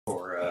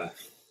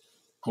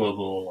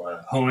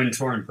global Hoenn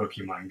tour in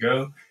Pokemon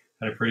Go.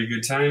 Had a pretty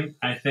good time,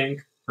 I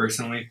think,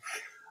 personally.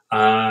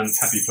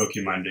 Happy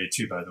Pokemon Day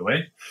too, by the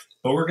way.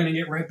 But we're going to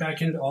get right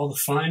back into all the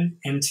fun.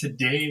 And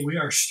today we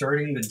are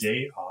starting the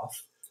day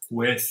off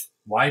with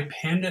why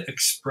Panda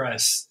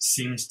Express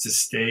seems to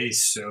stay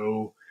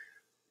so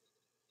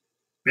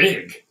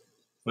big.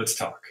 Let's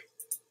talk.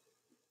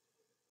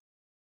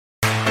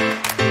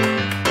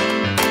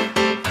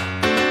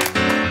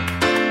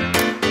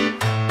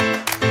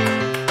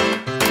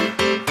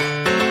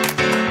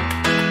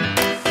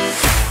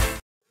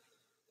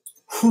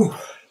 Whew.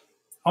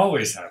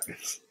 Always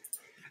happens.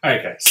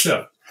 Okay,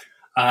 so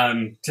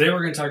today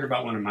we're going to talk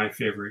about one of my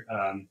favorite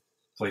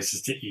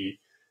places to eat,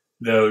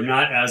 though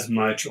not as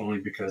much, only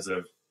because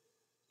of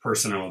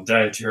personal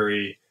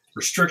dietary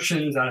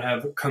restrictions that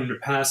have come to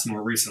pass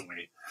more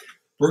recently.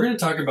 We're going to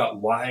talk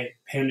about why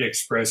Panda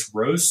Express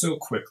rose so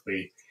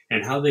quickly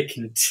and how they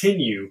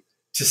continue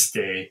to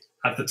stay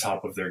at the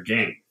top of their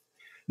game.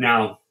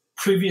 Now,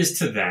 previous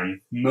to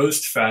them,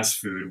 most fast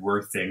food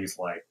were things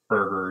like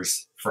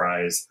burgers,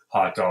 fries,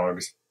 hot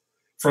dogs,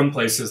 from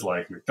places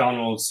like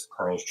McDonald's,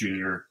 Carl's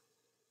Jr.,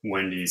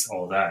 Wendy's,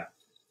 all that.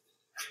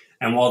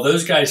 And while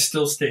those guys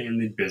still stay in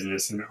the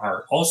business and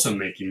are also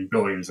making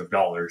billions of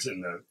dollars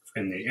in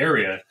the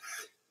area,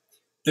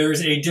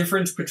 there's a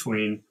difference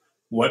between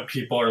what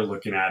people are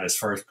looking at as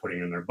far as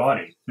putting in their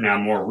body. Now,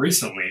 more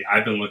recently,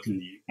 I've been looking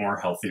to eat more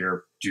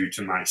healthier due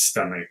to my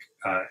stomach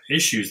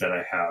issues that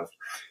I have.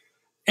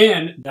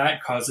 And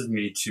that causes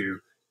me to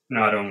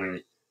not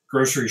only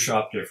grocery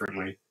shop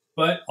differently,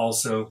 but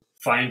also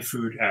find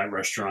food at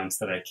restaurants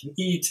that I can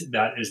eat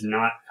that is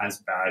not as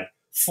bad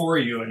for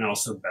you and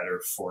also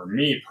better for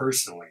me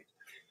personally.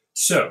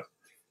 So,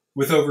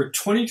 with over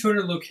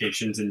 2,200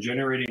 locations and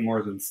generating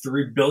more than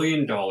 $3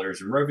 billion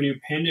in revenue,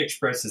 Panda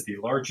Express is the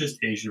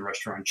largest Asian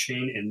restaurant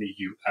chain in the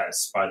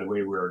U.S. By the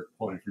way, we're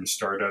pulling from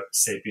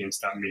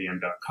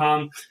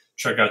startupsapiens.medium.com.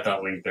 Check out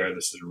that link there.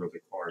 This is a really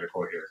cool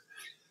article here.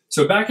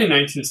 So back in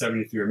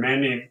 1973, a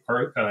man named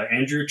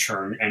Andrew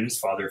Cheung and his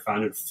father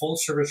founded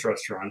full-service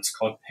restaurants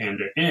called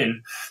Panda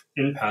Inn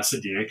in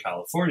Pasadena,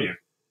 California.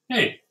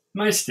 Hey,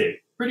 my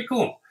state. Pretty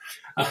cool.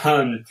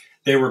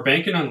 They were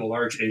banking on the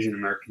large Asian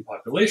American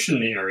population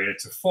in the area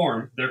to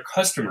form their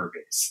customer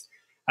base.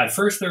 At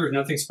first, there was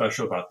nothing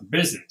special about the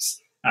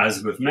business.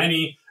 As with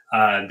many,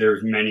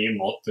 there's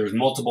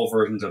multiple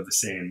versions of the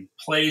same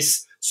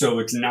place, so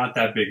it's not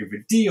that big of a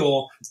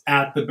deal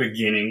at the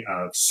beginning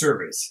of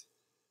service.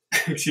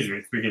 Excuse me,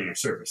 at the beginning of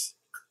service.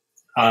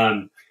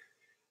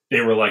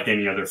 They were like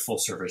any other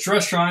full-service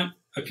restaurant,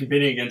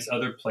 competing against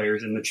other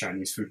players in the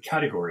Chinese food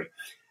category.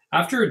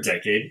 After a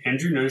decade,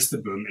 Andrew noticed the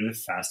boom in the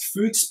fast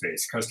food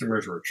space.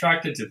 Customers were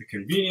attracted to the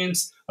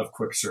convenience of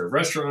quick-serve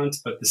restaurants,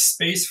 but the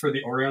space for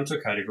the Oriental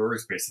category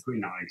was basically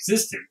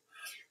non-existent.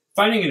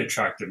 Finding an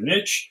attractive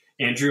niche,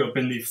 Andrew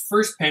opened the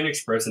first Panda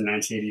Express in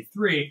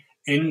 1983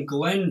 in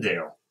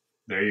Glendale.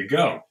 There you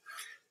go.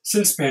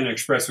 Since Panda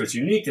Express was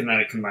unique in that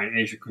it combined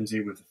Asian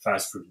cuisine with a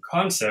fast food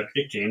concept,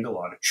 it gained a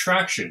lot of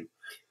traction.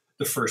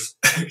 The first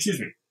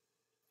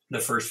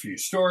few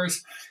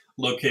stores,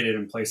 located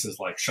in places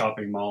like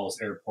shopping malls,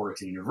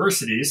 airports, and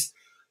universities,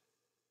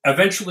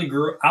 eventually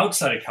grew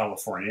outside of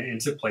California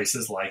into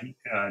places like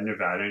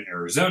Nevada and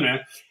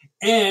Arizona,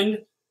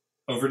 and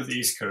over to the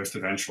East Coast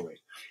eventually.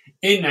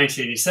 In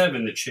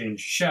 1987, the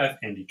chain's chef,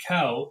 Andy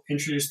Kao,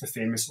 introduced the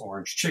famous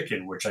orange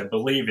chicken, which I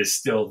believe is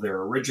still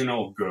their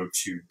original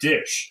go-to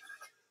dish.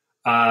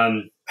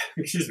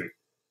 Excuse me.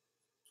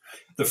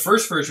 The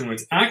first version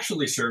was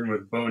actually served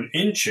with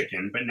bone-in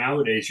chicken, but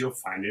nowadays you'll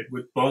find it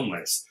with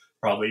boneless.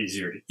 Probably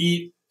easier to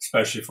eat,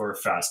 especially for a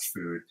fast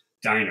food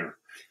diner.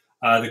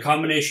 The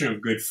combination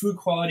of good food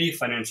quality,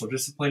 financial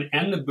discipline,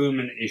 and the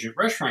boom in the Asian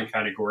restaurant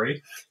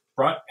category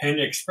brought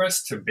Panda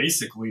Express to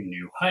basically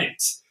new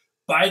heights.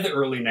 By the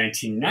early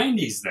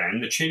 1990s then,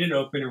 the chain had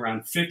opened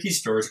around 50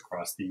 stores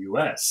across the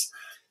U.S.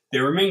 They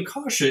remained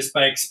cautious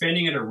by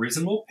expanding at a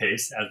reasonable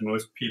pace, as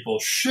most people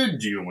should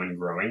do when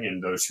growing,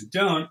 and those who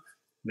don't,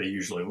 they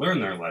usually learn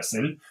their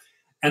lesson.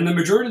 And the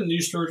majority of the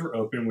new stores were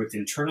open with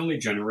internally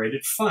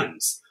generated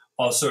funds.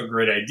 Also a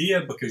great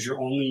idea because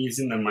you're only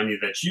using the money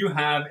that you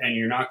have and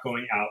you're not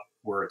going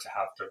outward to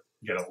have to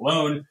get a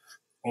loan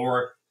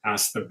or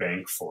ask the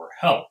bank for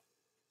help.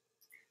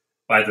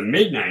 By the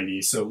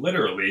mid-90s, so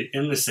literally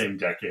in the same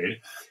decade,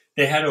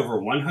 they had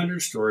over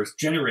 100 stores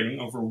generating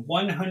over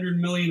 $100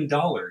 million.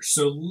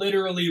 So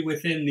literally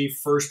within the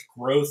first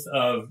growth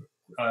of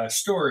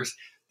stores,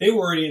 they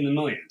were already in the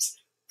millions.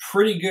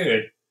 Pretty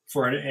good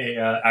for an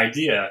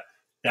idea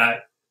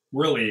that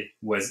really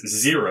was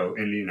zero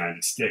in the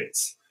United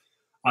States.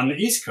 On the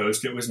East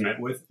Coast, it was met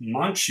with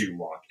Manchu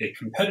Wok, a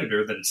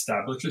competitor that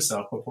established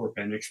itself before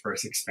Panda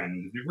Express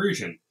expanded to the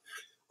region.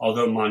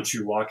 Although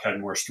Manchu Wok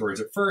had more stores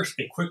at first,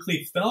 it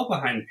quickly fell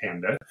behind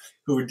Panda,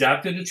 who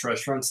adapted its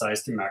restaurant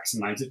size to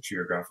maximize its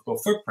geographical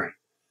footprint.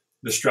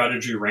 The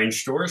strategy ranged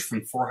stores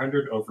from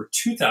 400 to over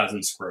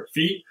 2,000 square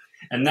feet,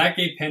 and that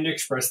gave Panda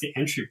Express the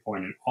entry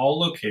point in all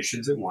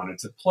locations it wanted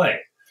to play.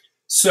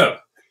 So,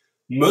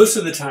 Most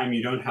of the time,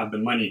 you don't have the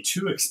money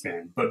to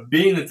expand, but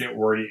being that they're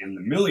already in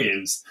the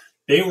millions,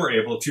 they were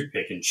able to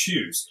pick and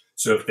choose.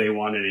 So if they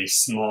wanted a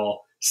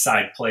small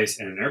side place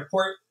in an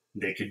airport,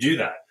 they could do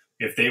that.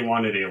 If they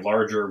wanted a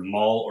larger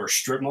mall or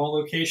strip mall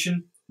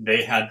location,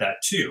 they had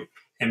that too.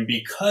 And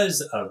because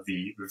of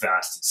the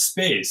vast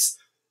space,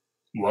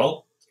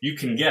 well, you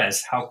can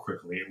guess how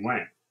quickly it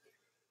went.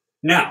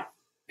 Now,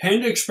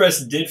 Panda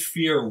Express did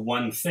fear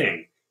one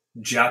thing: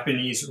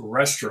 Japanese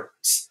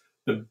restaurants.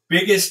 The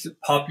biggest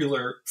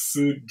popular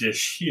food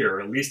dish here,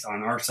 at least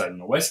on our side on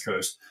the West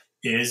Coast,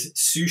 is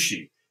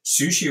sushi.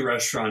 Sushi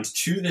restaurants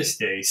to this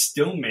day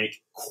still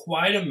make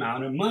quite an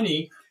amount of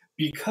money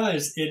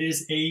because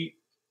it's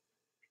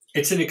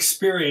an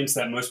experience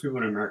that most people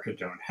in America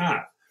don't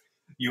have.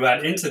 You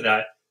add into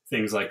that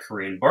things like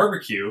Korean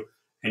barbecue,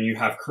 and you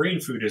have Korean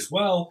food as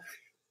well.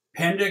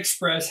 Panda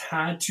Express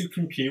had to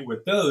compete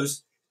with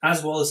those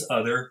as well as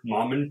other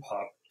mom and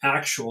pop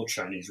actual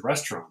Chinese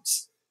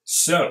restaurants.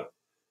 So,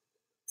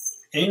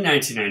 in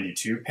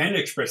 1992, Panda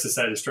Express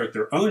decided to start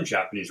their own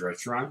Japanese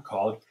restaurant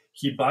called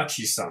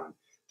Hibachi-san.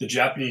 The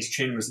Japanese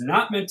chain was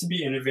not meant to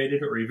be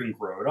innovated or even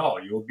grow at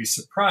all. You will be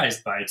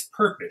surprised by its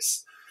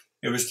purpose.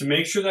 It was to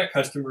make sure that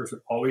customers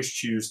would always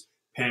choose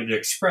Panda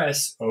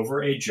Express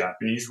over a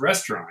Japanese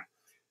restaurant.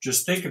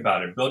 Just think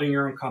about it. Building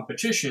your own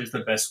competition is the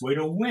best way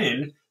to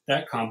win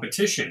that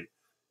competition.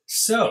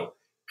 So,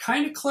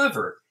 kind of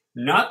clever.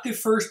 Not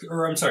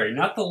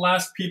the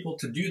last people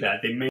to do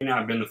that. They may not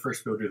have been the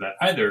first people to do that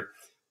either.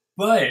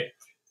 But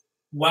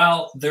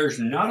while there's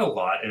not a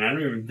lot, and I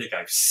don't even think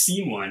I've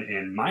seen one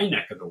in my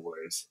neck of the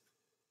woods,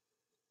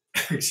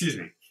 excuse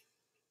me,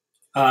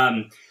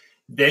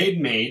 they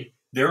made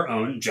their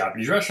own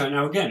Japanese restaurant.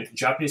 Now, again,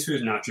 Japanese food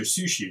is not just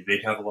sushi. They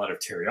have a lot of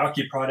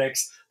teriyaki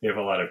products. They have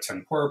a lot of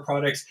tempura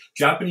products.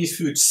 Japanese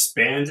food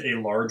spans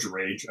a large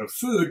range of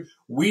food.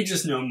 We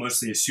just know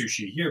mostly as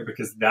sushi here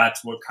because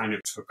that's what kind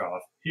of took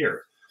off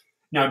here.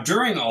 Now,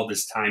 during all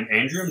this time,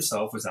 Andrew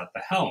himself was at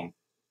the helm.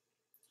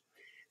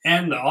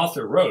 And the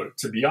author wrote,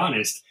 to be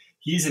honest,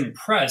 he's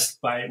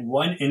impressed by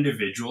one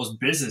individual's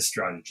business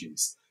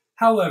strategies.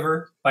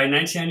 However, by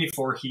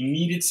 1994, he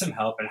needed some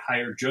help and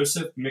hired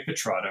Joseph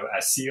Micatrato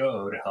as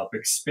COO to help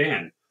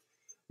expand.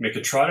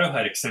 Micatrato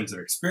had extensive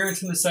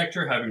experience in the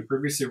sector, having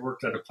previously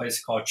worked at a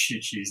place called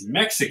Chi-Chi's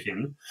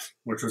Mexican,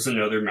 which was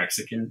another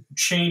Mexican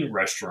chain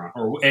restaurant,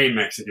 or a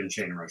Mexican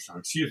chain restaurant,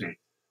 excuse me.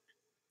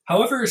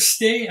 However, his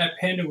stay at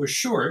Panda was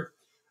short,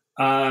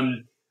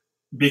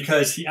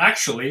 because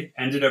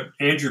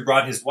Andrew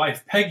brought his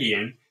wife Peggy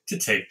in to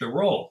take the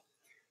role.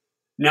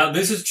 Now,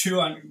 this is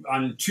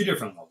on two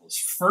different levels.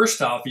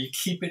 First off, you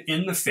keep it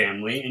in the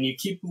family and you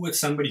keep it with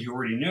somebody who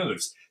already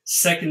knows.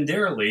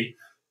 Secondarily,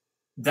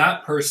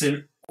 that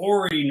person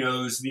already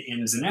knows the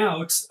ins and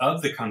outs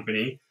of the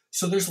company,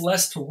 so there's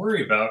less to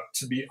worry about,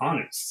 to be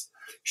honest.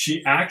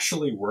 She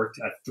actually worked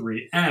at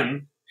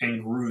 3M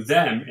and grew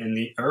them in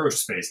the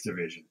aerospace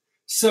division.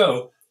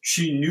 So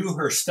she knew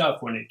her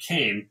stuff when it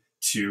came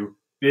to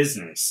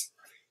business.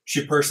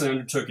 She personally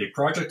undertook a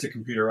project to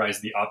computerize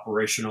the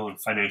operational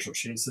and financial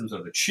systems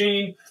of the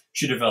chain.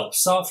 She developed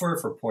software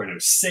for point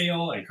of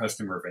sale and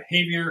customer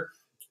behavior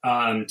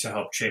to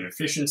help chain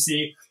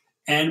efficiency,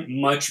 and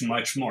much,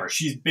 much more.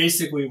 She's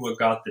basically what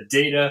got the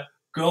data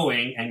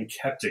going and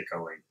kept it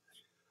going.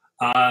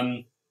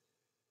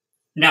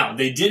 Now,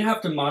 they did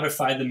have to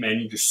modify the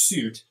menu to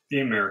suit the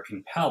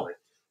American palate.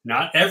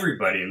 Not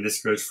everybody, and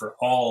this goes for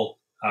all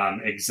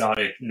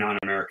exotic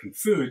non-American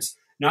foods,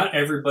 not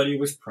everybody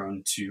was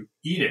prone to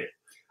eat it.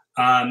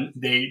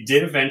 They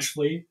did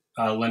eventually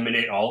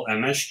eliminate all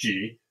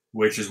MSG,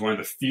 which is one of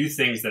the few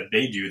things that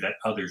they do that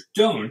others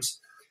don't.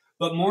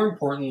 But more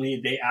importantly,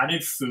 they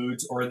added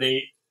foods, or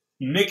they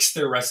mixed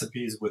their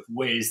recipes with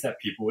ways that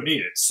people would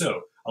eat it.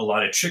 So a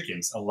lot of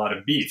chickens, a lot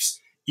of beefs,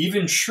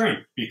 even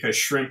shrimp, because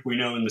shrimp, we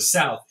know in the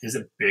South, is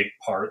a big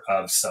part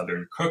of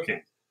Southern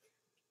cooking.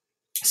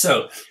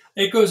 So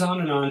it goes on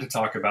and on to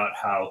talk about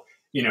how,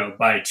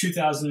 by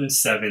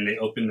 2007, they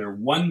opened their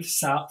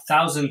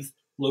 1,000th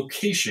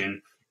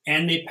location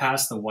and they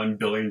passed the $1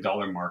 billion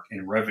mark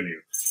in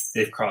revenue.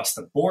 They've crossed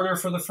the border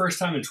for the first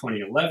time in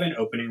 2011,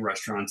 opening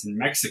restaurants in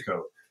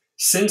Mexico.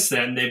 Since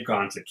then, they've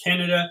gone to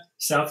Canada,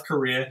 South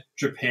Korea,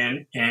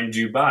 Japan, and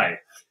Dubai.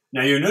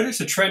 Now, you'll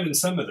notice a trend in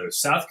some of those.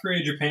 South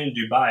Korea, Japan, and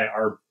Dubai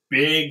are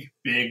big,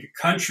 big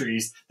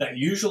countries that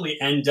usually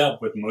end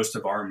up with most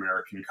of our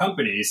American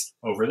companies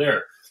over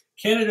there.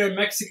 Canada and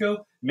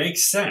Mexico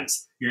makes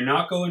sense. You're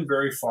not going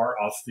very far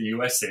off the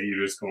USA.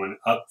 You're just going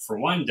up for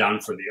one, down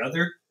for the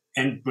other,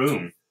 and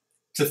boom.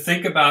 To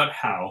think about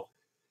how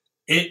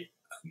it,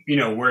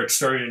 where it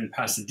started in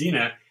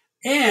Pasadena,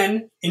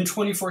 and in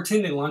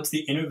 2014, they launched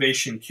the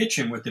Innovation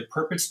Kitchen with the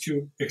purpose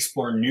to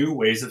explore new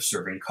ways of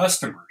serving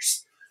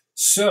customers.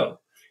 So,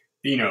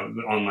 the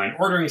online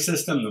ordering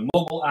system, the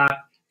mobile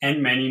app,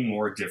 and many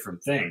more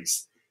different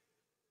things.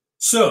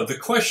 So the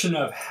question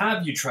of,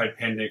 have you tried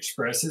Panda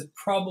Express, is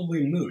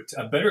probably moot.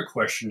 A better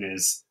question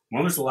is,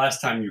 when was the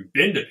last time you've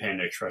been to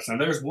Panda Express? Now,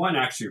 there's one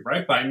actually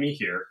right by me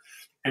here.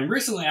 And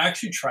recently I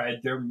actually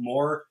tried their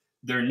more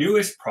their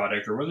newest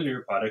product, or one of the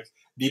newer products,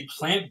 the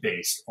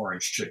plant-based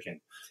orange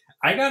chicken.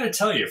 I gotta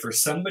tell you, for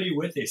somebody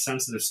with a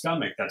sensitive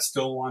stomach that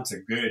still wants a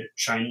good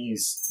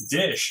Chinese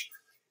dish,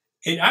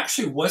 it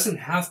actually wasn't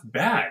half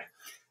bad.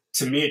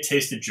 To me, it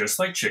tasted just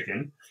like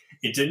chicken.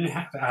 It didn't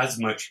have as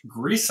much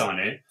grease on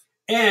it,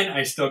 and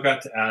I still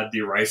got to add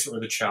the rice or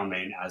the chow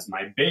mein as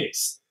my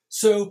base.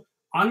 So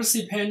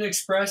honestly, Panda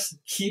Express,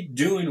 keep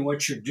doing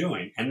what you're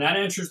doing. And that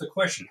answers the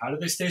question, how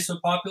did they stay so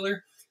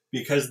popular?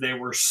 Because they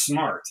were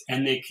smart,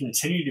 and they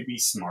continue to be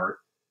smart.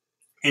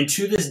 And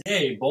to this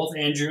day, both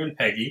Andrew and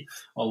Peggy,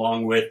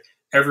 along with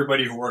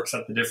everybody who works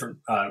at the different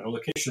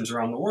locations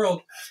around the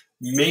world,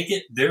 make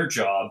it their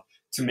job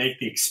to make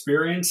the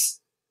experience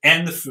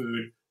and the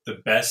food the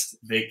best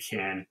they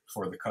can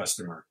for the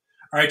customer.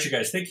 All right, you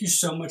guys, thank you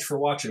so much for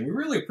watching. We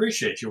really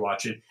appreciate you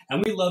watching,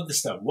 and we love the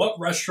stuff. What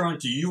restaurant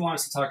do you want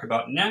us to talk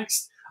about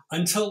next?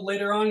 Until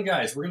later on,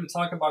 guys, we're going to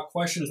talk about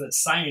questions that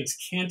science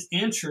can't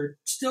answer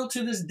still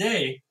to this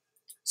day.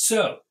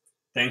 So,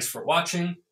 thanks for watching.